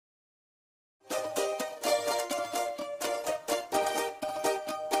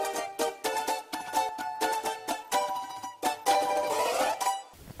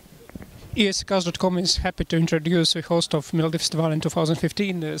ESCKAZ.com is happy to introduce the host of Melodifestivalen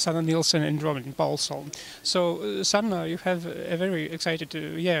 2015, Sanna Nielsen and Paulsson. So, Sanna, you have a very excited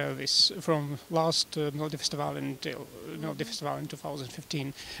year this from last Melodifestivalen till Melodifestivalen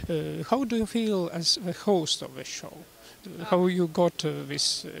 2015. How do you feel as the host of the show? How you got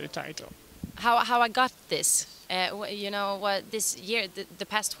this title? How I got this? You know what? This year, the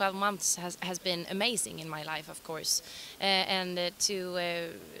past 12 months has been amazing in my life, of course, and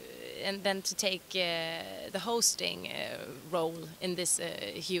then to take the hosting role in this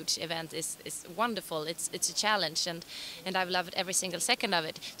huge event is wonderful. It's a challenge, and I've loved every single second of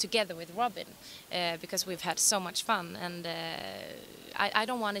it together with Robin, because we've had so much fun, and I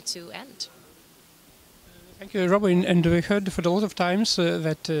don't want it to end. Thank you, Robin. And we heard for a lot of times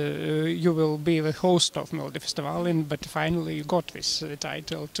that you will be the host of Melodifestivalen, but finally you got this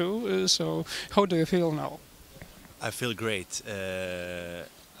title too. So how do you feel now? I feel great. I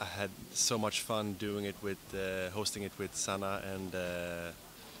had so much fun doing it with hosting it with Sanna, and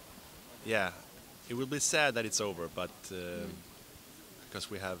yeah, it will be sad that it's over, but because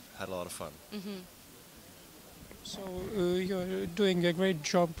we have had a lot of fun. Mm-hmm. So you're doing a great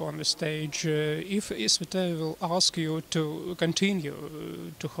job on the stage. If ESCKAZ will ask you to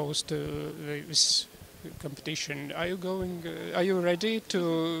continue to host this competition, are you going? Are you ready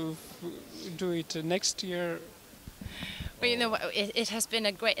to do it next year? Well, you know, it has been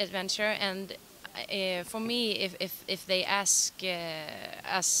a great adventure, and for me, if they ask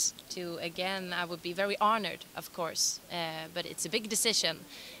us to again, I would be very honored, of course. But it's a big decision,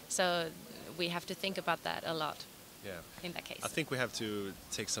 so we have to think about that a lot. Yeah. In that case, I think we have to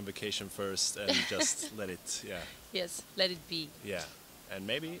take some vacation first and just let it. Yeah. Yes, let it be. Yeah, and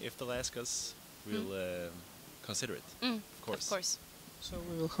maybe if they'll ask us, we'll consider it. Of course. Of course. So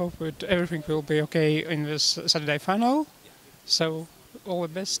we will hope that everything will be okay in this Saturday final. Yeah. So all the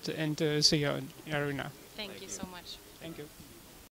best, and see you in arena. Thank you so much. Thank you.